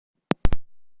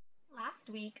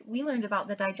Last week, we learned about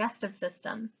the digestive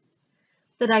system.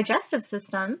 The digestive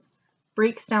system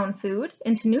breaks down food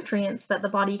into nutrients that the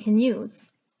body can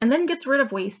use, and then gets rid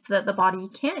of waste that the body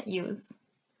can't use.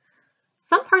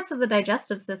 Some parts of the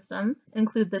digestive system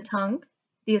include the tongue,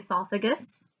 the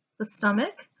esophagus, the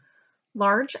stomach,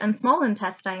 large and small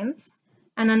intestines,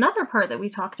 and another part that we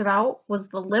talked about was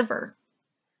the liver.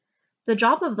 The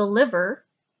job of the liver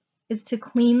is to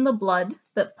clean the blood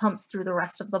that pumps through the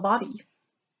rest of the body.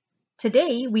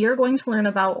 Today, we are going to learn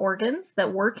about organs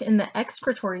that work in the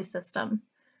excretory system.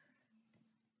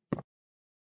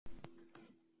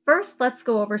 First, let's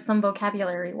go over some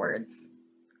vocabulary words.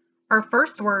 Our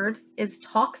first word is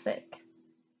toxic.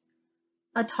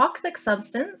 A toxic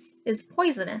substance is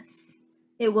poisonous.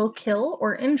 It will kill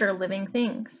or injure living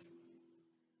things.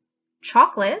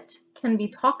 Chocolate can be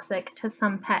toxic to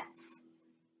some pets,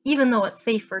 even though it's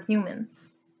safe for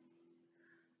humans.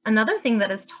 Another thing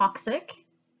that is toxic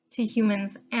to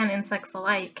humans and insects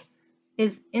alike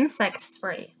is insect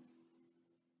spray.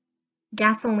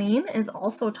 Gasoline is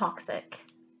also toxic,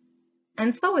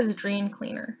 and so is drain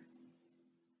cleaner.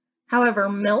 However,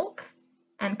 milk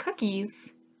and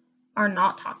cookies are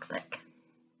not toxic.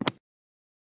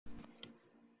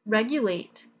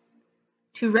 Regulate.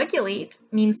 To regulate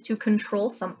means to control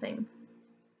something.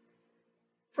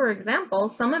 For example,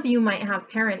 some of you might have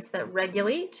parents that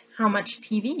regulate how much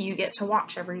TV you get to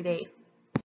watch every day.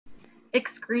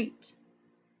 Excrete.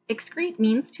 Excrete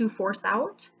means to force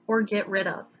out or get rid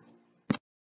of.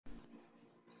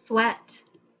 Sweat.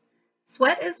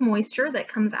 Sweat is moisture that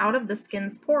comes out of the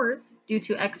skin's pores due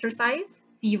to exercise,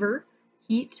 fever,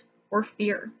 heat, or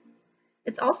fear.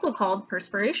 It's also called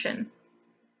perspiration.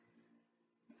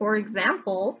 For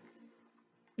example,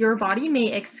 your body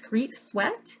may excrete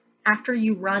sweat after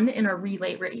you run in a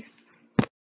relay race.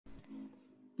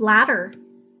 Bladder.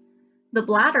 The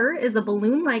bladder is a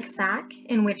balloon-like sac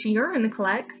in which urine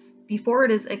collects before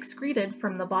it is excreted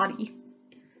from the body.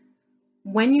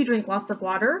 When you drink lots of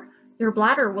water, your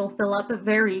bladder will fill up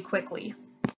very quickly.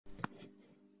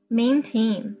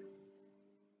 Maintain.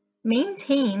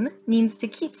 Maintain means to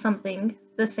keep something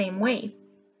the same way.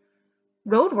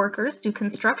 Road workers do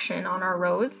construction on our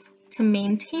roads to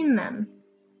maintain them,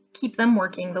 keep them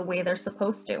working the way they're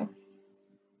supposed to.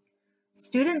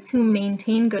 Students who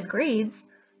maintain good grades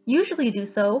usually do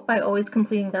so by always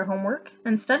completing their homework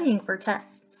and studying for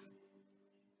tests.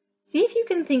 See if you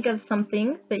can think of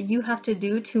something that you have to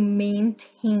do to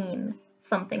maintain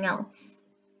something else.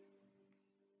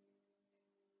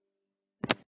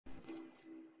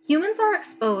 Humans are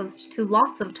exposed to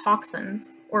lots of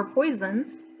toxins or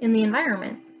poisons in the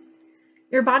environment.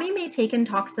 Your body may take in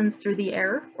toxins through the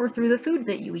air or through the food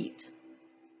that you eat.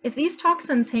 If these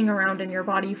toxins hang around in your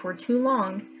body for too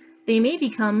long, they may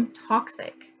become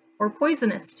toxic or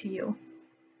poisonous to you.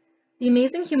 The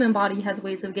amazing human body has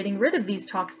ways of getting rid of these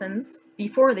toxins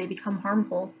before they become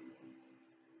harmful.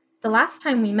 The last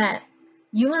time we met,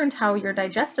 you learned how your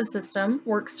digestive system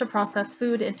works to process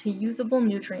food into usable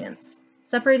nutrients,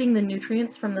 separating the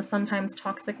nutrients from the sometimes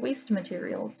toxic waste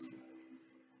materials.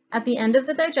 At the end of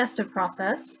the digestive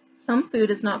process, some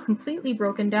food is not completely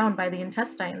broken down by the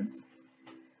intestines.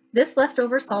 This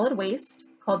leftover solid waste,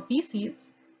 called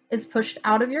feces, is pushed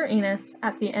out of your anus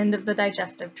at the end of the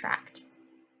digestive tract.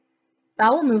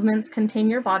 Bowel movements contain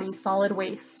your body's solid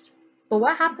waste, but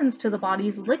what happens to the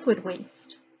body's liquid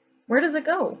waste? Where does it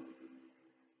go?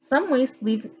 Some waste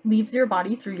leaves your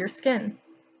body through your skin.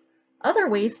 Other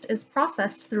waste is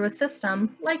processed through a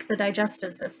system like the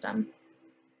digestive system.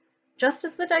 Just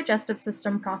as the digestive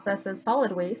system processes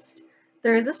solid waste,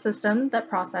 there is a system that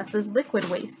processes liquid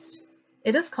waste.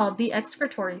 It is called the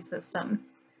excretory system.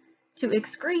 To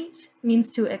excrete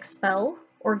means to expel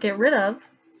or get rid of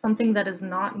something that is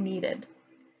not needed.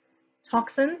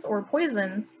 Toxins or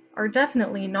poisons are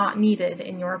definitely not needed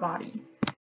in your body.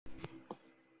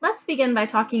 Let's begin by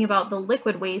talking about the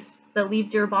liquid waste that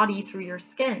leaves your body through your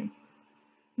skin.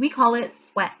 We call it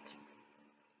sweat.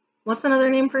 What's another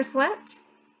name for sweat?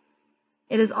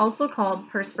 It is also called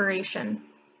perspiration.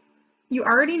 You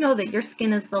already know that your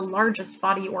skin is the largest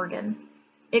body organ.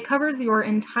 It covers your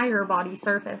entire body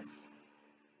surface.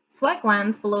 Sweat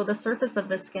glands below the surface of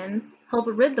the skin help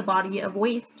rid the body of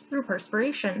waste through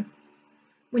perspiration.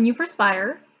 When you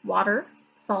perspire, water,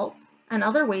 salt, and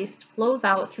other waste flows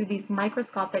out through these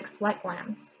microscopic sweat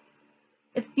glands.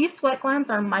 If these sweat glands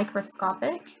are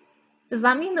microscopic, does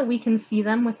that mean that we can see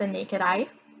them with the naked eye?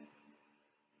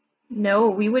 No,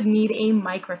 we would need a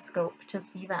microscope to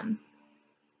see them.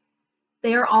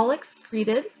 They are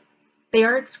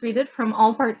excreted from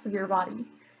all parts of your body.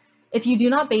 If you do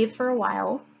not bathe for a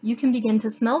while, you can begin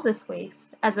to smell this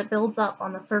waste as it builds up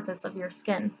on the surface of your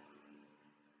skin.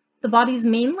 The body's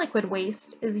main liquid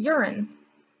waste is urine,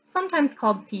 sometimes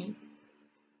called pee.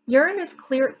 Urine is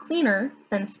cleaner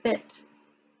than spit.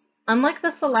 Unlike the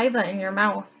saliva in your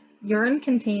mouth, urine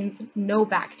contains no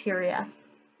bacteria.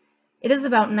 It is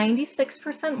about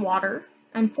 96% water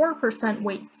and 4%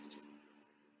 waste.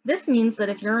 This means that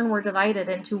if urine were divided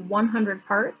into 100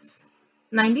 parts,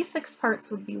 96 parts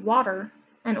would be water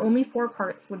and only 4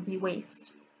 parts would be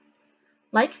waste.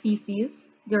 Like feces,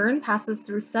 urine passes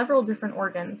through several different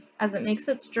organs as it makes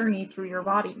its journey through your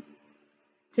body.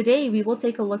 Today, we will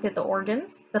take a look at the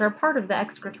organs that are part of the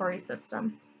excretory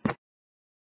system.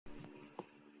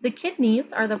 The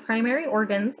kidneys are the primary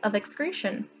organs of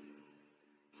excretion.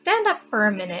 Stand up for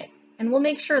a minute and we'll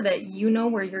make sure that you know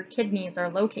where your kidneys are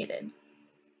located.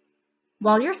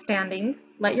 While you're standing,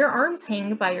 let your arms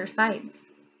hang by your sides.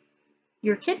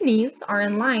 Your kidneys are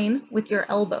in line with your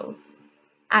elbows,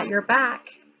 at your back,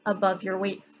 above your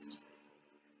waist.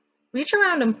 Reach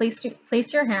around and place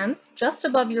your hands just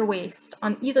above your waist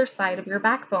on either side of your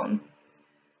backbone.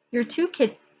 Your two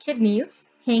kidneys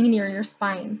hang near your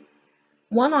spine,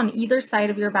 one on either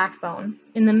side of your backbone,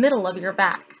 in the middle of your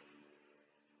back.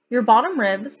 Your bottom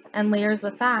ribs and layers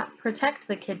of fat protect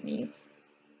the kidneys.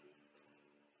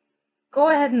 Go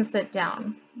ahead and sit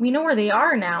down. We know where they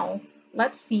are now.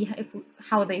 Let's see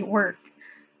how they work.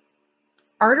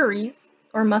 Arteries,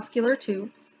 or muscular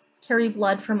tubes, carry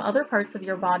blood from other parts of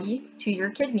your body to your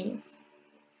kidneys.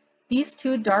 These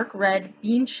two dark red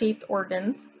bean-shaped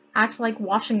organs act like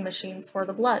washing machines for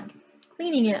the blood,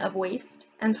 cleaning it of waste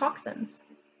and toxins.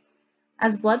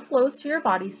 As blood flows to your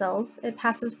body cells, it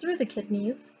passes through the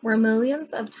kidneys, where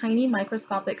millions of tiny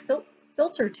microscopic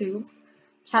filter tubes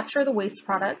capture the waste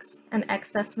products and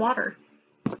excess water.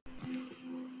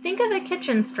 Think of a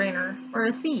kitchen strainer or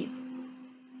a sieve.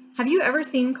 Have you ever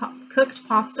seen cooked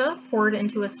pasta poured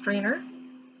into a strainer?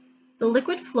 The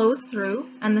liquid flows through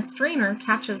and the strainer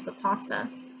catches the pasta.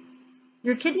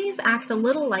 Your kidneys act a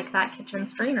little like that kitchen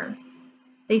strainer.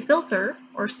 They filter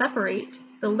or separate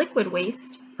the liquid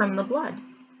waste from the blood.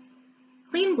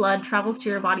 Clean blood travels to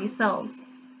your body cells,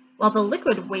 while the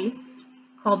liquid waste,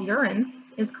 called urine,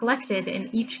 is collected in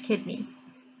each kidney.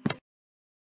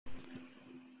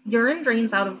 Urine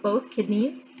drains out of both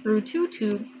kidneys through two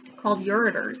tubes called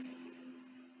ureters.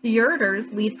 The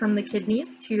ureters lead from the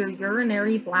kidneys to your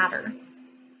urinary bladder.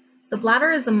 The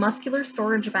bladder is a muscular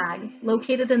storage bag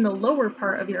located in the lower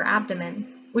part of your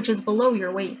abdomen, which is below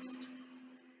your waist.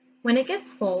 When it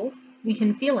gets full, we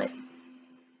can feel it.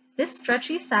 This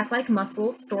stretchy sac-like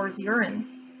muscle stores urine.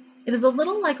 It is a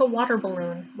little like a water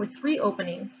balloon with 3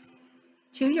 openings,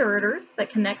 2 ureters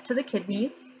that connect to the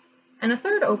kidneys, and a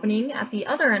third opening at the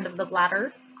other end of the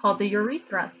bladder called the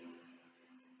urethra.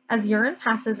 As urine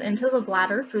passes into the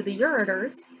bladder through the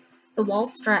ureters, the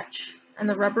walls stretch and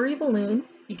the rubbery balloon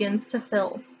begins to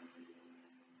fill.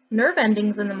 Nerve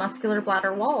endings in the muscular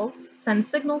bladder walls send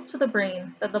signals to the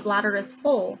brain that the bladder is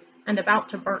full and about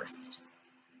to burst.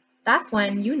 That's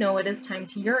when you know it is time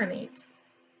to urinate.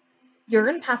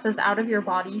 Urine passes out of your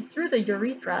body through the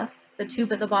urethra, the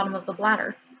tube at the bottom of the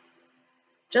bladder.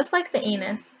 Just like the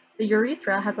anus, the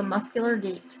urethra has a muscular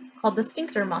gate called the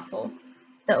sphincter muscle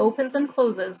that opens and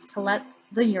closes to let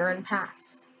the urine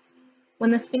pass.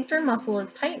 When the sphincter muscle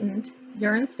is tightened,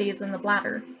 urine stays in the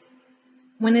bladder.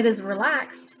 When it is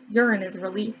relaxed, urine is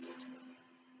released.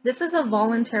 This is a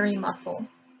voluntary muscle,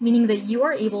 meaning that you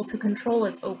are able to control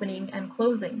its opening and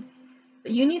closing,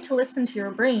 but you need to listen to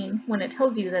your brain when it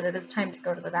tells you that it is time to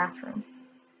go to the bathroom.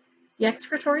 The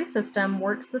excretory system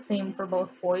works the same for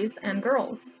both boys and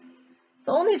girls.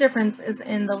 The only difference is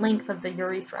in the length of the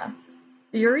urethra.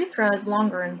 The urethra is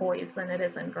longer in boys than it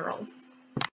is in girls.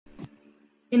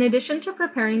 In addition to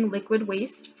preparing liquid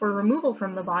waste for removal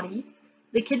from the body,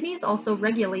 the kidneys also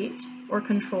regulate or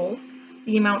control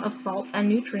the amount of salt and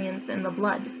nutrients in the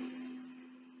blood.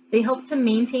 They help to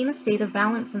maintain a state of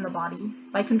balance in the body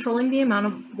by controlling the amount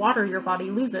of water your body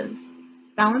loses,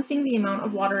 balancing the amount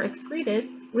of water excreted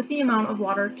with the amount of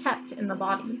water kept in the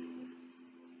body.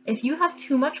 If you have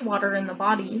too much water in the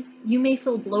body, you may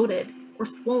feel bloated or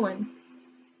swollen.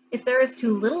 If there is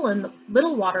too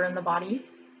little water in the body,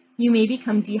 you may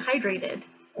become dehydrated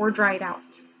or dried out.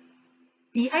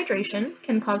 Dehydration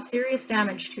can cause serious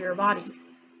damage to your body.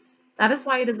 That is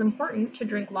why it is important to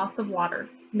drink lots of water,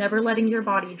 never letting your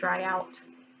body dry out.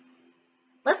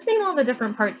 Let's name all the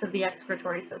different parts of the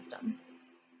excretory system.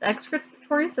 The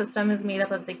excretory system is made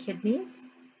up of the kidneys,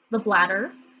 the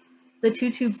bladder, the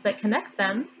 2 tubes that connect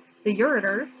them, the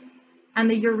ureters, and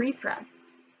the urethra,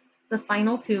 the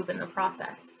final tube in the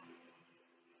process.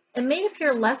 It may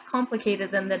appear less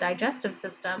complicated than the digestive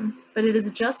system, but it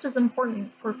is just as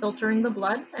important for filtering the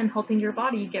blood and helping your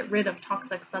body get rid of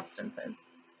toxic substances.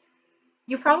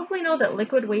 You probably know that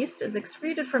liquid waste is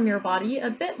excreted from your body a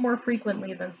bit more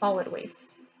frequently than solid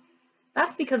waste.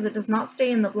 That's because it does not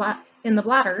stay in the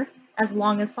bladder as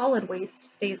long as solid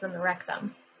waste stays in the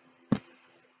rectum.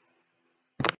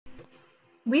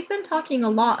 We've been talking a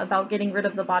lot about getting rid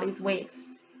of the body's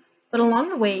waste, but along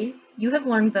the way, you have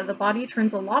learned that the body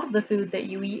turns a lot of the food that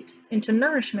you eat into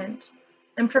nourishment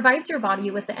and provides your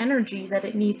body with the energy that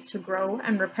it needs to grow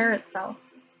and repair itself.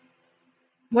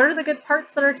 What are the good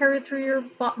parts that are carried through your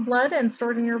blood and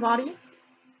stored in your body?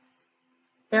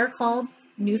 They're called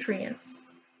nutrients.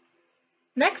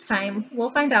 Next time, we'll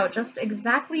find out just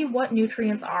exactly what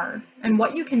nutrients are and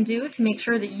what you can do to make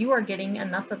sure that you are getting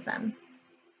enough of them.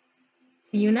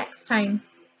 See you next time.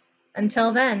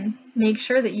 Until then, make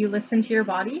sure that you listen to your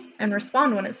body and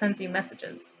respond when it sends you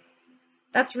messages.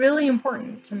 That's really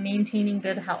important to maintaining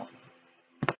good health.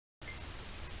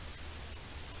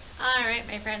 All right,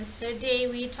 my friends, today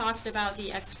we talked about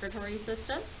the excretory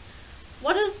system.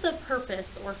 What is the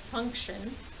purpose or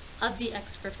function of the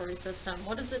excretory system?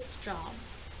 What is its job?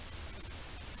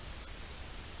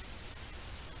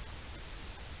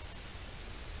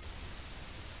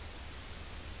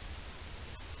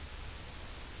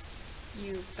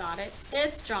 You got it.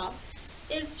 Its job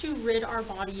is to rid our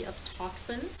body of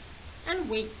toxins and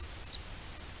waste.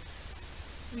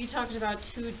 We talked about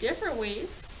two different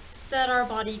ways that our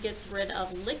body gets rid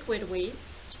of liquid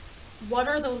waste. What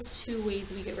are those two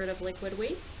ways we get rid of liquid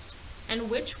waste? And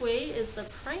which way is the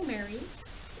primary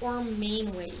or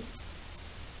main way?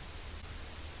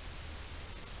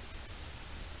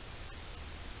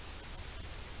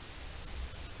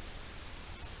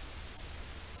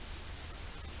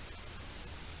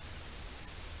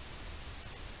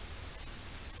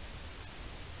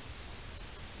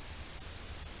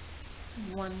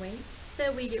 One way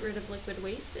that we get rid of liquid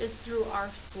waste is through our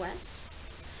sweat.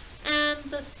 And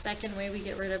the second way we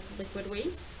get rid of liquid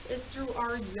waste is through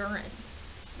our urine.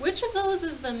 Which of those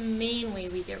is the main way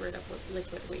we get rid of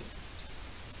liquid waste?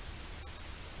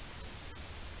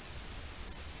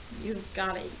 You've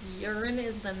got it. Urine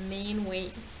is the main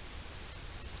way.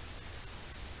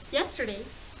 Yesterday,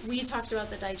 we talked about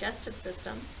the digestive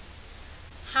system.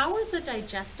 How are the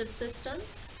digestive system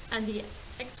and the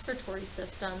excretory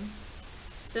system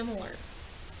similar?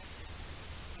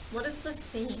 What is the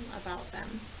same about them?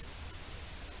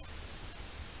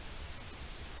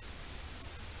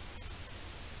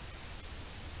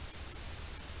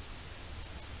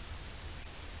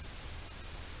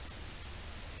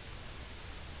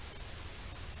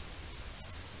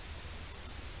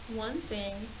 One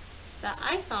thing that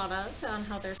I thought of on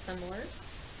how they're similar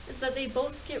is that they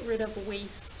both get rid of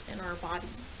waste in our body.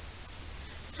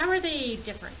 How are they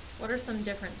different? What are some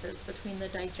differences between the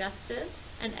digestive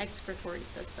and excretory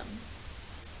systems?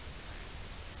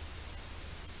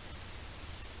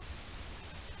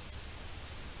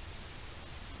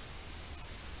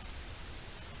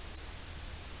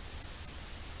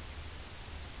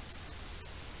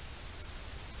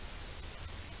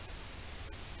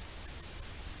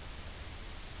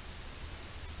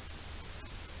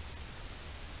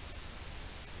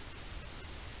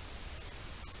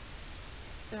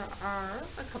 There are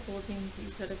a couple of things you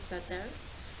could have said there.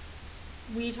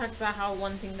 We talked about how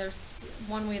one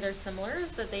way they're similar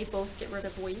is that they both get rid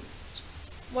of waste.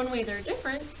 One way they're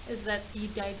different is that the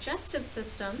digestive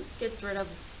system gets rid of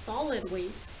solid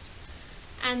waste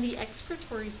and the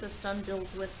excretory system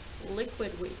deals with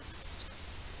liquid waste.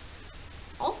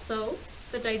 Also,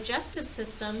 the digestive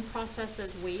system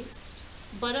processes waste,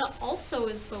 but it also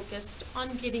is focused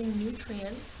on getting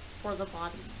nutrients for the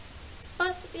body.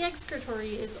 But the excretory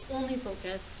is only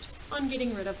focused on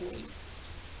getting rid of waste.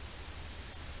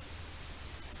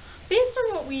 Based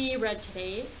on what we read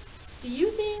today, do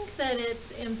you think that it's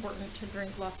important to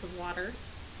drink lots of water?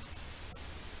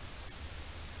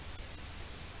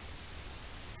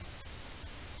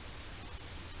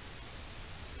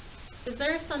 Is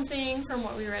there something from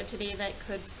what we read today that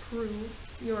could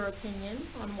prove your opinion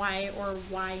on why or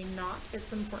why not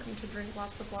it's important to drink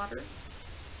lots of water?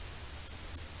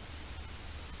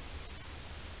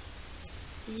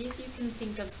 See if you can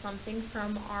think of something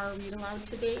from our read aloud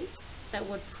today that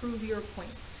would prove your point.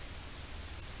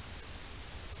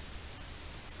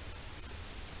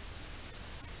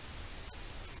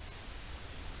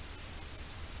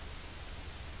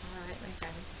 All right, my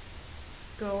friends,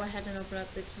 go ahead and open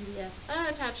up the PDF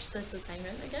attached to this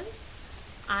assignment again.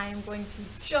 I'm going to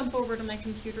jump over to my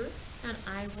computer and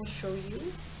I will show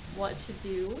you what to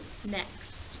do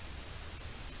next.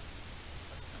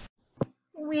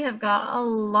 we have got a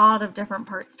lot of different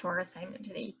parts to our assignment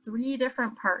today. 3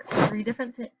 different parts, 3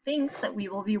 different things that we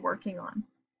will be working on.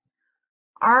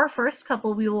 Our first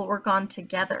couple we will work on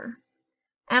together.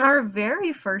 And our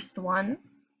very first one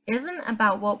isn't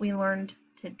about what we learned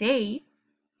today,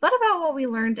 but about what we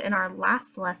learned in our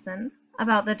last lesson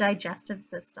about the digestive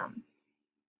system.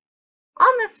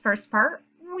 On this first part,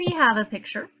 we have a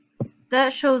picture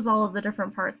that shows all of the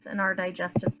different parts in our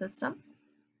digestive system.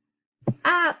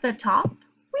 At the top,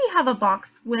 we have a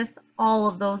box with all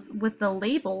of those, with the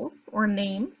labels or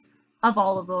names of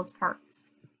all of those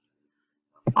parts.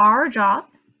 Our job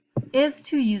is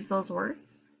to use those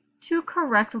words to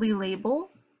correctly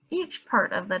label each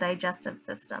part of the digestive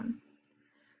system.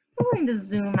 We're going to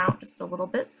zoom out just a little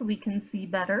bit so we can see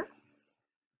better.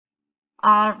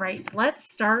 All right,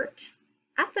 let's start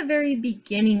at the very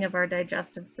beginning of our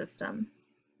digestive system.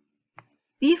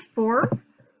 Before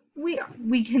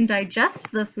we can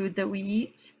digest the food that we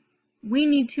eat, we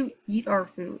need to eat our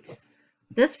food.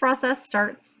 This process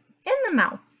starts in the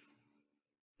mouth.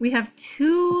 We have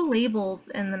 2 labels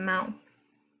in the mouth.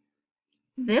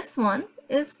 This one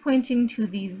is pointing to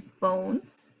these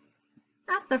bones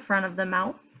at the front of the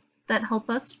mouth that help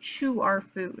us chew our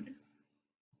food.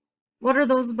 What are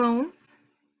those bones?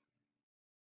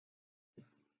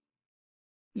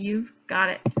 You've got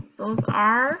it. Those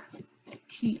are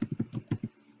teeth.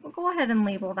 We'll go ahead and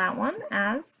label that one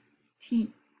as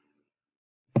teeth.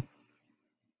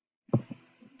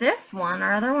 This one,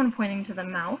 our other one pointing to the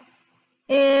mouth,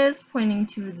 is pointing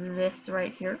to this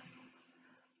right here.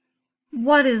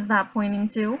 What is that pointing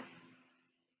to?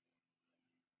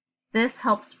 This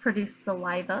helps produce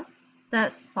saliva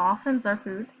that softens our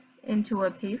food into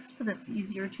a paste that's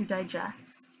easier to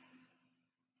digest.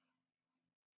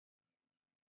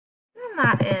 And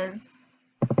that is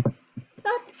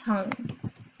the tongue.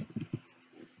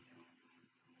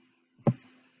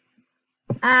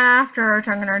 After our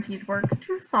tongue and our teeth work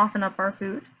to soften up our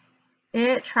food,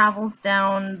 it travels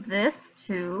down this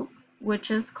tube, which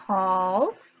is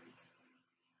called,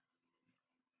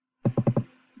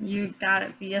 you got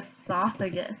it, the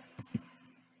esophagus.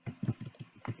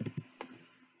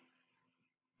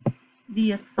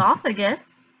 The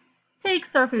esophagus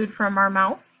takes our food from our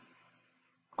mouth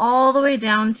all the way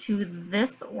down to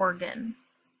this organ.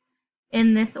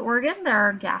 In this organ, there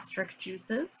are gastric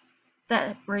juices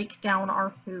that break down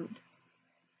our food.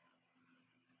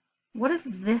 What is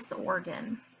this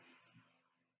organ?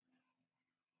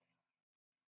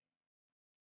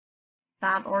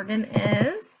 That organ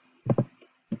is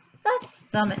the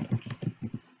stomach.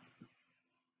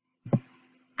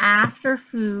 After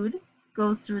food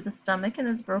goes through the stomach and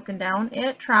is broken down,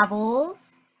 it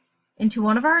travels into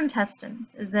one of our intestines.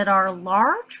 Is it our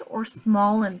large or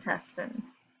small intestine?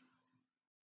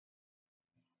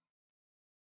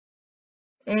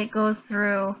 It goes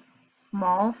through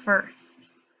small first.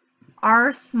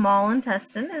 Our small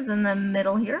intestine is in the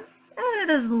middle here, and it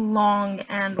is long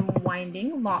and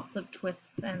winding, lots of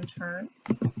twists and turns.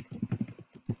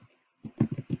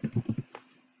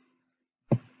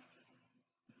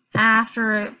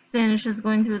 After it finishes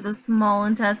going through the small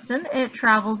intestine, it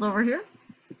travels over here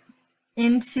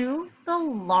into the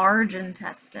large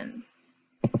intestine.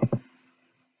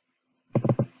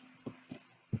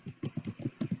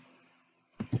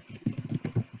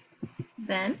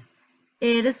 Then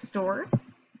it is stored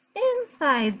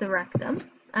inside the rectum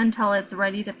until it's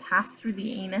ready to pass through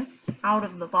the anus out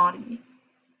of the body.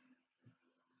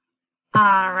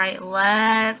 All right,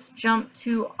 let's jump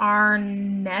to our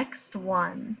next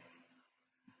one.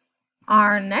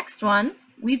 Our next one,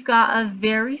 we've got a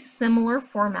very similar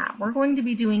format. We're going to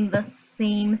be doing the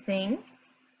same thing.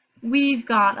 We've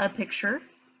got a picture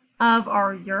of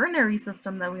our urinary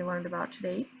system that we learned about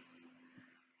today.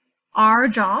 Our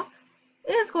job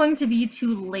is going to be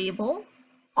to label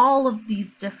all of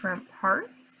these different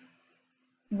parts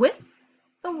with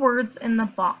the words in the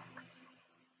box.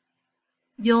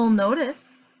 You'll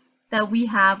notice that we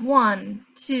have 1,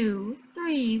 2,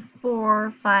 3,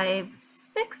 4, 5,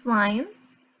 6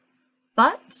 lines,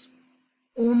 but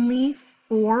only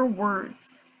 4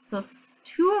 words. So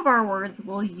 2 of our words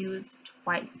we'll use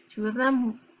twice. 2 of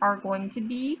them are going to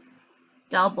be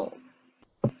double.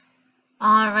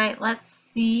 All right, let's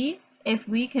see if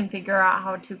we can figure out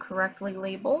how to correctly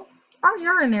label our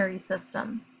urinary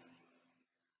system.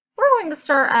 We're going to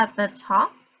start at the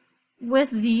top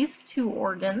with these 2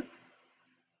 organs.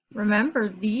 Remember,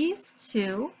 these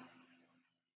 2,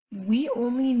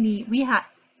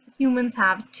 humans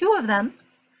have 2 of them,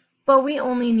 but we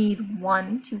only need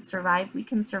 1 to survive. We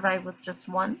can survive with just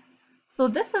 1. So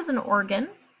this is an organ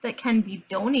that can be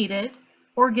donated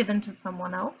or given to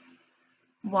someone else.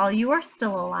 while you are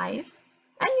still alive,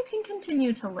 and you can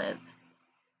continue to live.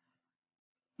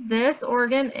 This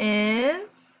organ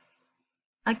is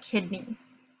a kidney.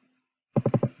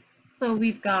 So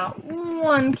we've got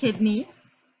one kidney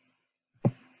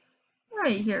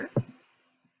right here,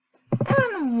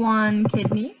 and one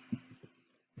kidney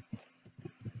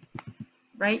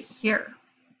right here.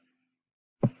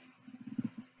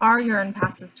 Our urine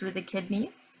passes through the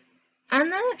kidneys,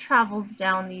 and then it travels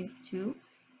down these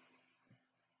tubes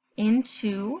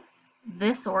into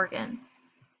this organ.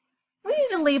 We need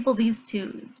to label these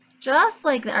tubes. Just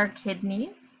like our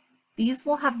kidneys, these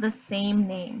will have the same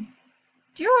name.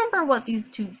 Do you remember what these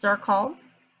tubes are called?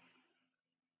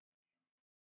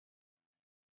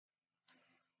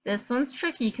 This one's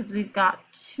tricky because we've got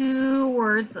two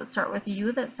words that start with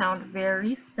U that sound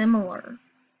very similar.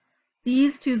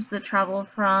 These tubes that travel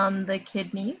from the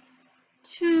kidneys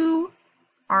to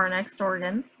our next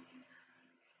organ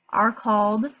are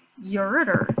called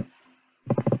ureters.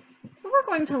 So we're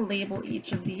going to label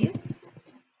each of these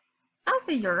as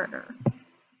a ureter.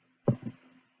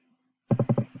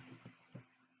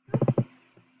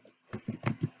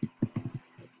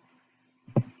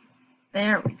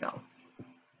 There we go.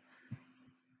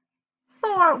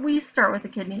 So we start with the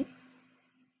kidneys.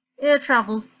 It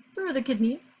travels through the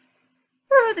kidneys,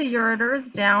 through the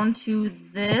ureters, down to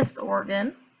this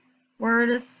organ, where it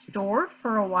is stored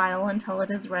for a while until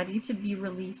it is ready to be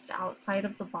released outside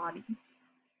of the body.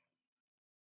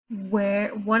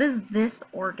 What is this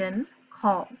organ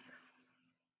called?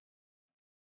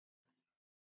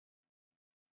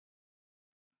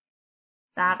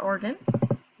 That organ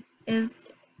is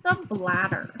the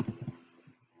bladder.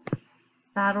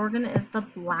 That organ is the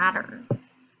bladder.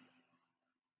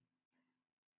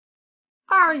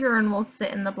 Our urine will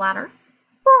sit in the bladder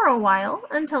for a while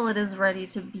until it is ready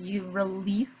to be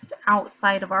released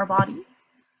outside of our body.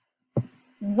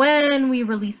 When we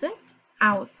release it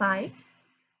outside,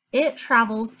 it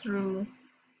travels through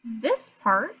this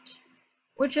part,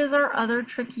 which is our other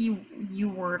tricky U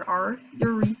word, our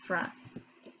urethra.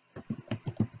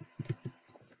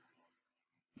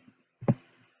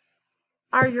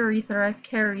 Our urethra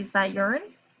carries that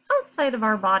urine outside of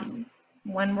our body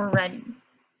when we're ready.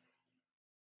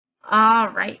 All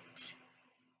right,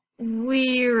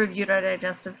 we reviewed our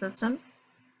digestive system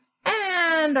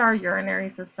and our urinary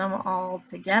system all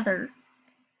together.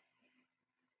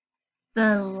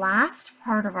 The last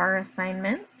part of our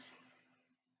assignment,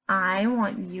 I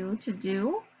want you to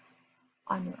do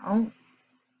on your own.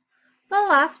 The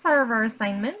last part of our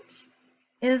assignment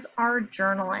is our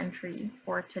journal entry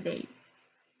for today.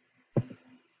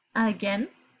 Again,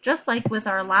 just like with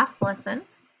our last lesson,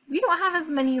 we don't have as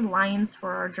many lines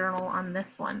for our journal on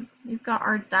this one. We've got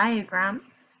our diagram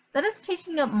that is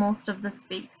taking up most of the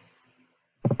space.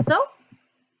 So,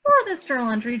 for this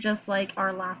journal entry, just like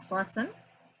our last lesson,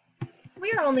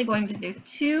 we are only going to do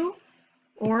 2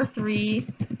 or 3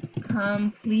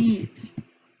 complete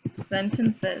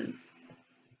sentences.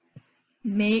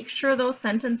 Make sure those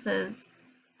sentences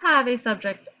have a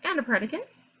subject and a predicate.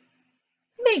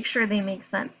 Make sure they make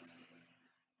sense.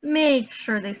 Make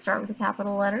sure they start with a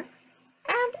capital letter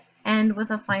and end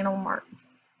with a final mark.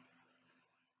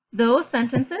 Those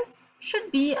sentences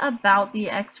should be about the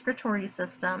excretory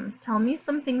system. Tell me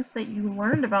some things that you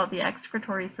learned about the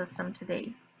excretory system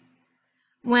today.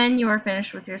 When you are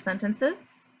finished with your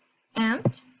sentences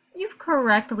and you've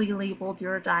correctly labeled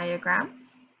your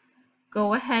diagrams,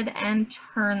 go ahead and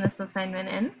turn this assignment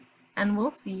in, and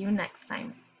we'll see you next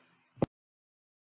time.